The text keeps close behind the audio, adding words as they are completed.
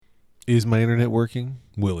Is my internet working?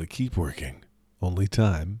 Will it keep working? Only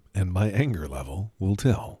time and my anger level will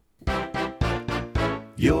tell.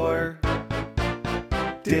 Your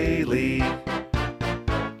Daily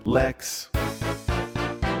Lex.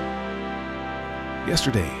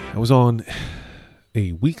 Yesterday, I was on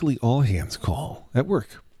a weekly all-hands call at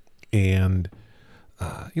work. And,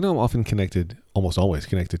 I'm often connected, almost always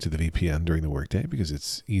connected to the VPN during the workday because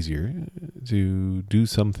it's easier to do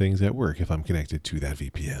some things at work if I'm connected to that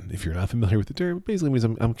VPN. If you're not familiar with the term, it basically means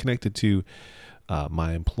I'm connected to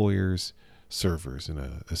my employer's servers in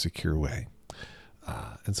a secure way.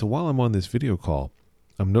 And so while I'm on this video call,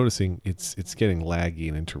 I'm noticing it's getting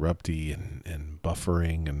laggy and interrupty and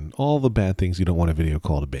buffering and all the bad things you don't want a video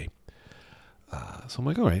call to be. So I'm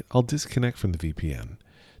like, all right, I'll disconnect from the VPN.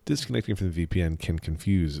 Disconnecting from the VPN can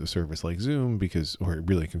confuse a service like Zoom or it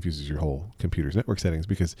really confuses your whole computer's network settings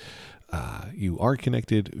because you are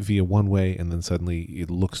connected via one way and then suddenly it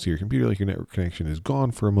looks to your computer like your network connection is gone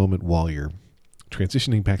for a moment while you're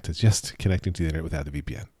transitioning back to just connecting to the internet without the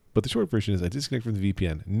VPN. But the short version is I disconnect from the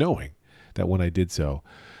VPN knowing that when I did so,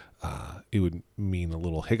 it would mean a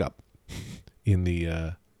little hiccup in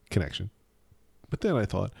the connection. But then I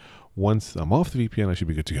thought, once I'm off the VPN, I should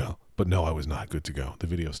be good to go. But no, I was not good to go. The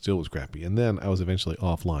video still was crappy. And then I was eventually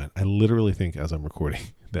offline. I literally think as I'm recording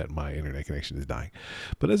that my internet connection is dying.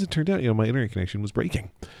 But as it turned out, my internet connection was breaking.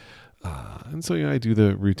 And so I do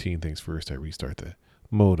the routine things first. I restart the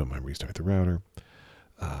modem. I restart the router.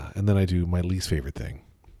 And then I do my least favorite thing,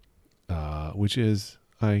 which is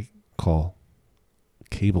I call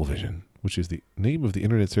Cablevision, which is the name of the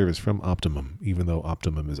internet service from Optimum, even though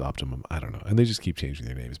Optimum is Optimum. I don't know. And they just keep changing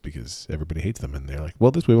their names because everybody hates them. And they're like,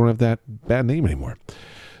 well, this way we won't have that bad name anymore.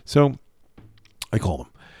 So I call them.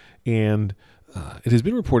 And it has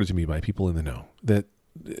been reported to me by people in the know that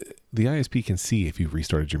the ISP can see if you've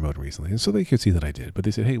restarted your modem recently. And so they could see that I did. But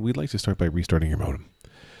they said, hey, we'd like to start by restarting your modem.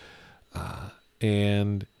 I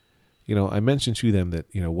mentioned to them that,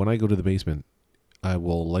 when I go to the basement, I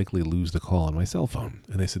will likely lose the call on my cell phone.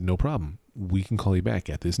 And they said, no problem. We can call you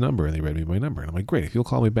back at this number. And they read me my number. And I'm like, great. If you'll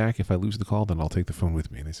call me back, if I lose the call, then I'll take the phone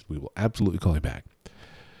with me. And they said, we will absolutely call you back.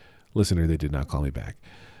 Listener, they did not call me back.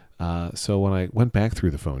 So when I went back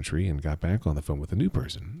through the phone tree and got back on the phone with a new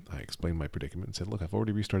person, I explained my predicament and said, look, I've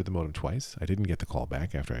already restarted the modem twice. I didn't get the call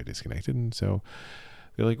back after I disconnected. And so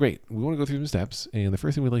they're like, great. We want to go through some steps. And the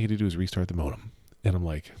first thing we'd like you to do is restart the modem. And I'm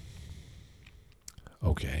like,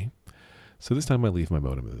 okay. So this time I leave my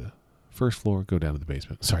modem at the first floor, go down to the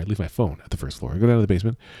basement. Sorry, leave my phone at the first floor. Go down to the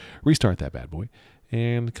basement, restart that bad boy,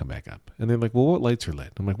 and come back up. And they're like, well, what lights are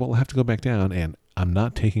lit? I'm like, well, I'll have to go back down, and I'm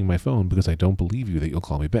not taking my phone because I don't believe you that you'll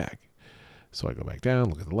call me back. So I go back down,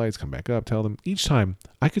 look at the lights, come back up, tell them. Each time,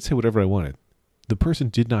 I could say whatever I wanted. The person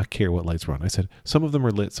did not care what lights were on. I said, some of them are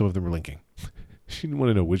lit, some of them are blinking. She didn't want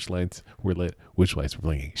to know which lights were lit, which lights were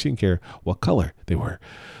blinking. She didn't care what color they were.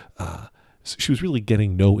 So she was really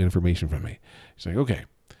getting no information from me. She's like, okay,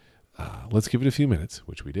 let's give it a few minutes,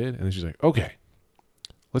 which we did. And then she's like, okay,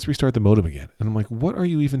 let's restart the modem again. And I'm like, what are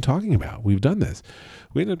you even talking about? We've done this.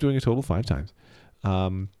 We ended up doing a total 5 times.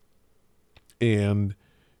 And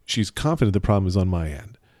she's confident the problem is on my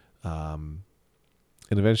end. And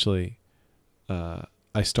eventually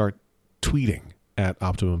I start tweeting at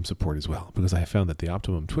Optimum support as well, because I have found that the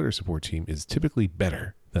Optimum Twitter support team is typically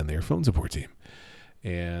better than their phone support team.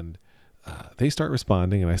 And they start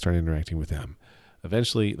responding, and I start interacting with them.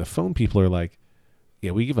 Eventually, the phone people are like,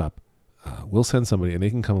 yeah, we give up. We'll send somebody, and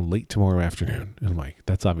they can come late tomorrow afternoon. And I'm like,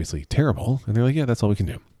 that's obviously terrible. And they're like, yeah, that's all we can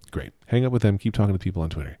do. Great. Hang up with them. Keep talking to people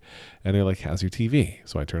on Twitter. And they're like, how's your TV?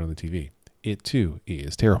 So I turn on the TV. It, too,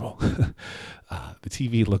 is terrible. The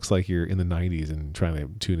TV looks like you're in the 90s and trying to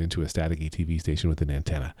tune into a staticky TV station with an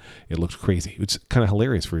antenna. It looks crazy. It's kind of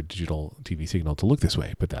hilarious for a digital TV signal to look this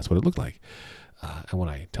way, but that's what it looked like. And when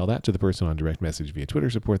I tell that to the person on direct message via Twitter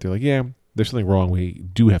support, they're like, yeah, there's something wrong. We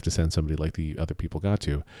do have to send somebody like the other people got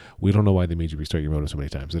to. We don't know why they made you restart your modem so many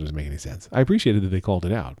times. It doesn't make any sense. I appreciated that they called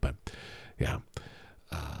it out, but yeah.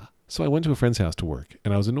 So I went to a friend's house to work,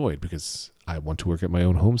 and I was annoyed because I want to work at my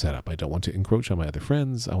own home setup. I don't want to encroach on my other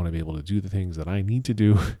friends. I want to be able to do the things that I need to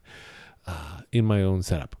do in my own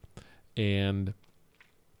setup. And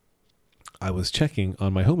I was checking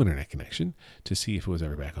on my home internet connection to see if it was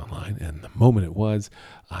ever back online. And the moment it was,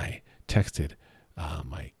 I texted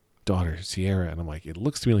my daughter, Sierra, and I'm like, it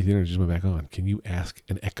looks to me like the internet just went back on. Can you ask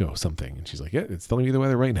an Echo something? And she's like, yeah, it's telling me the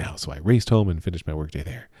weather right now. So I raced home and finished my workday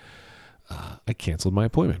there. I canceled my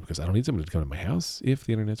appointment because I don't need somebody to come to my house if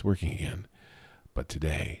the internet's working again. But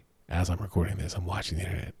today, as I'm recording this, I'm watching the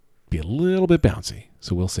internet be a little bit bouncy.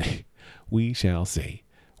 So we'll see. We shall see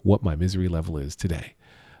what my misery level is today.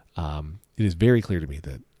 It is very clear to me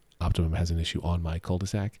that Optimum has an issue on my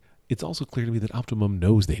cul-de-sac. It's also clear to me that Optimum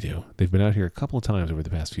knows they do. They've been out here a couple of times over the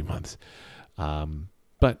past few months.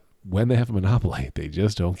 But when they have a monopoly, they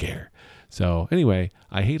just don't care. So anyway,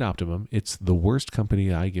 I hate Optimum. It's the worst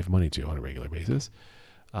company I give money to on a regular basis.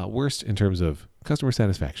 Worst in terms of customer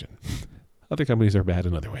satisfaction. Other companies are bad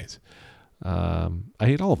in other ways. I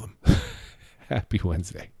hate all of them. Happy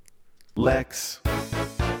Wednesday. Lex.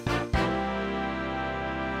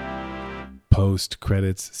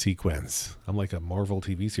 Post-credits sequence. I'm like a Marvel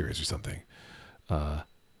TV series or something.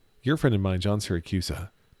 Your friend of mine, John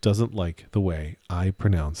Siracusa, doesn't like the way I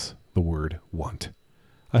pronounce the word want.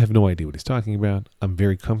 I have no idea what he's talking about. I'm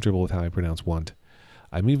very comfortable with how I pronounce want.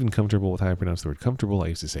 I'm even comfortable with how I pronounce the word comfortable. I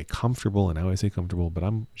used to say comfortable, and now I say comfortable, but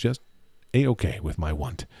I'm just A-okay with my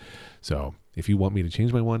want. So if you want me to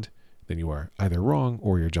change my want, then you are either wrong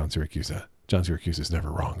or you're John Siracusa. John Siracusa is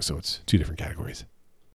never wrong, so it's two different categories.